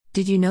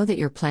Did you know that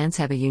your plants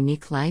have a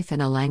unique life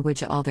and a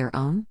language all their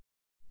own?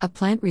 A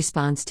plant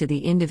responds to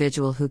the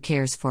individual who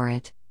cares for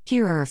it.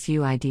 Here are a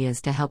few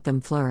ideas to help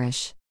them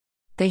flourish.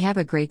 They have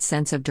a great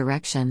sense of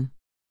direction.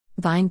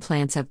 Vine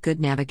plants have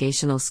good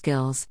navigational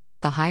skills.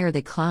 The higher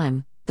they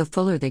climb, the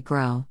fuller they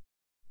grow.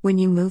 When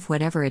you move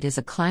whatever it is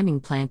a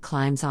climbing plant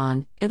climbs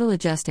on, it'll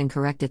adjust and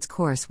correct its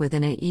course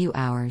within a few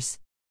hours.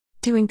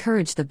 To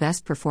encourage the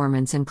best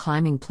performance in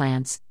climbing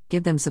plants,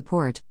 give them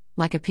support,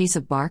 like a piece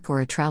of bark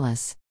or a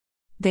trellis.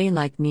 They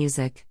like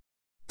music.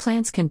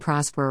 Plants can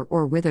prosper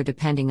or wither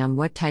depending on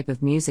what type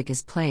of music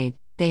is played.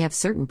 They have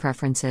certain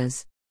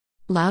preferences.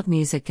 Loud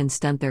music can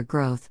stunt their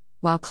growth,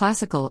 while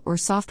classical or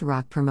soft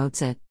rock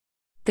promotes it.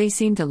 They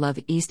seem to love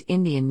East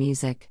Indian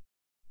music.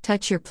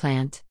 Touch your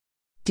plant.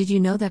 Did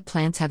you know that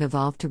plants have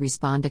evolved to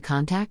respond to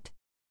contact?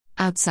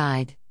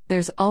 Outside,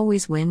 there's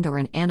always wind or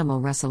an animal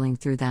rustling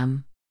through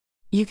them.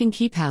 You can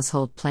keep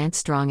household plants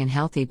strong and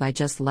healthy by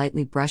just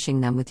lightly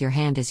brushing them with your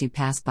hand as you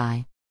pass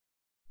by.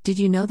 Did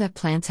you know that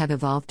plants have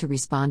evolved to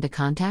respond to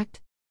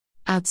contact?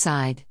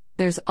 Outside,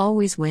 there's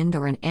always wind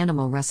or an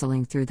animal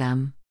rustling through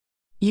them.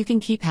 You can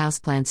keep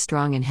houseplants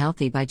strong and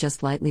healthy by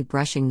just lightly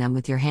brushing them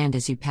with your hand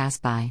as you pass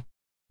by.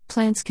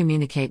 Plants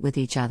communicate with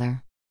each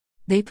other.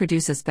 They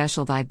produce a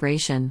special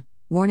vibration,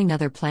 warning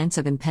other plants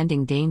of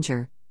impending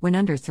danger, when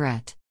under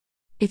threat.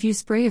 If you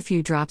spray a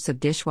few drops of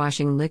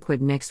dishwashing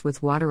liquid mixed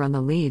with water on the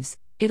leaves,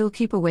 it'll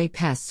keep away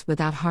pests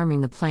without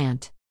harming the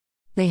plant.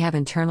 They have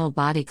internal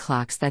body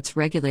clocks that's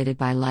regulated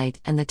by light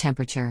and the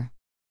temperature.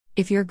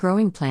 If you're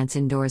growing plants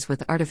indoors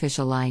with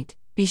artificial light,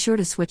 be sure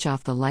to switch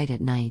off the light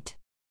at night.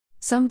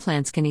 Some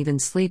plants can even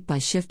sleep by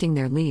shifting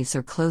their leaves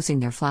or closing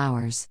their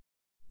flowers.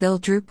 They'll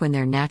droop when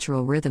their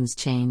natural rhythms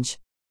change.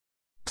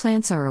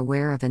 Plants are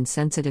aware of and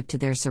sensitive to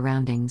their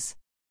surroundings.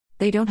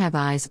 They don't have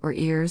eyes or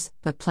ears,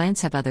 but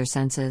plants have other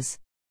senses.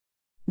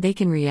 They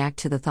can react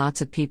to the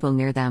thoughts of people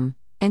near them,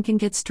 and can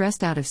get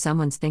stressed out if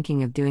someone's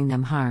thinking of doing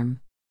them harm.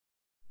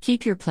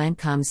 Keep your plant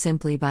calm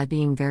simply by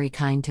being very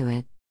kind to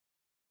it.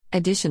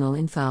 Additional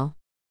info.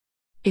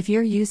 If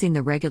you're using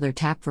the regular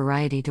tap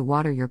variety to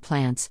water your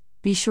plants,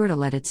 be sure to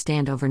let it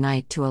stand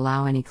overnight to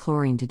allow any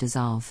chlorine to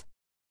dissolve.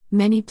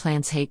 Many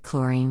plants hate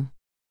chlorine.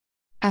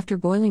 After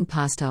boiling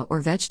pasta or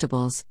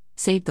vegetables,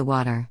 save the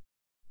water.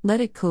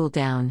 Let it cool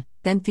down,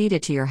 then feed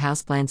it to your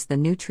houseplants. The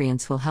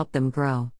nutrients will help them grow.